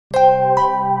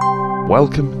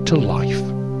Welcome to life.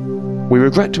 We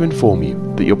regret to inform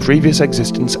you that your previous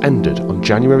existence ended on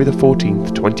January the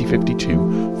 14th,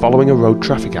 2052 following a road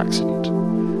traffic accident.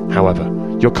 However,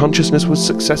 your consciousness was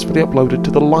successfully uploaded to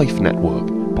the Life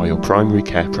Network by your primary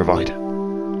care provider.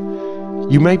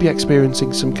 You may be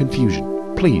experiencing some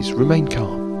confusion. Please remain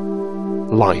calm.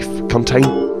 Life contains...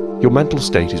 Your mental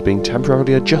state is being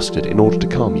temporarily adjusted in order to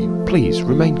calm you. Please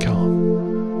remain calm.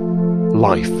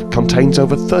 Life contains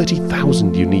over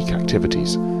 30,000 unique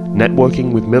activities,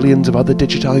 networking with millions of other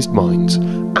digitized minds,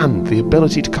 and the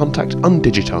ability to contact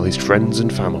undigitized friends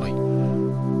and family.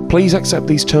 Please accept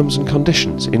these terms and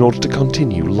conditions in order to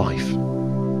continue life.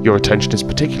 Your attention is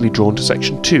particularly drawn to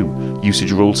Section 2,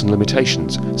 Usage Rules and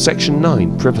Limitations, Section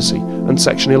 9, Privacy, and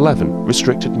Section 11,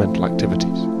 Restricted Mental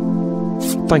Activities.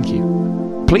 Thank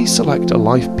you. Please select a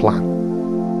life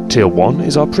plan. Tier 1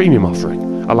 is our premium offering,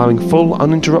 allowing full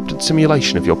uninterrupted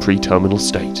simulation of your pre-terminal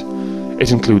state.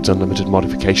 It includes unlimited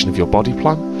modification of your body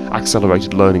plan,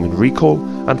 accelerated learning and recall,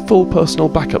 and full personal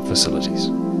backup facilities.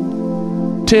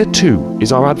 Tier 2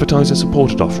 is our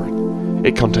advertiser-supported offering.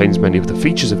 It contains many of the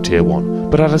features of Tier 1,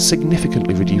 but at a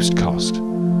significantly reduced cost.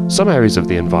 Some areas of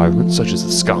the environment, such as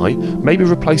the sky, may be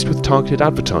replaced with targeted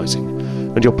advertising,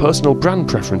 and your personal brand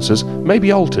preferences may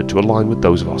be altered to align with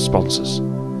those of our sponsors.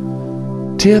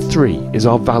 Tier 3 is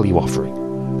our value offering.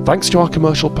 Thanks to our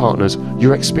commercial partners,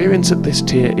 your experience at this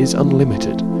tier is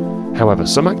unlimited. However,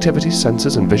 some activities,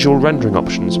 sensors, and visual rendering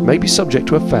options may be subject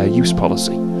to a fair use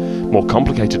policy. More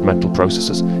complicated mental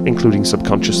processes, including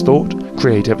subconscious thought,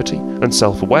 creativity, and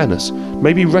self-awareness,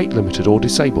 may be rate limited or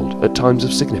disabled at times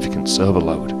of significant server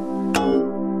load.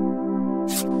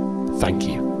 Thank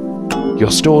you. Your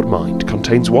stored mind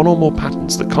contains one or more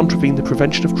patterns that contravene the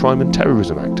Prevention of Crime and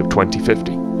Terrorism Act of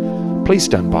 2050. Please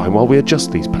stand by while we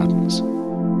adjust these patterns.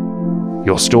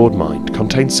 Your stored mind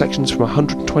contains sections from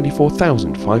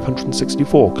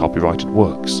 124,564 copyrighted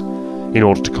works. In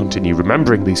order to continue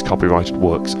remembering these copyrighted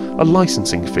works, a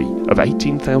licensing fee of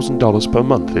 $18,000 per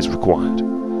month is required.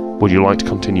 Would you like to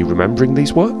continue remembering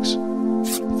these works?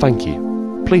 Thank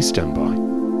you. Please stand by.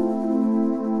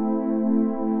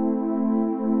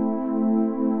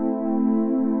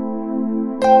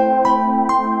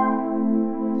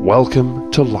 Welcome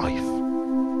to life.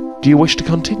 Do you wish to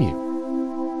continue?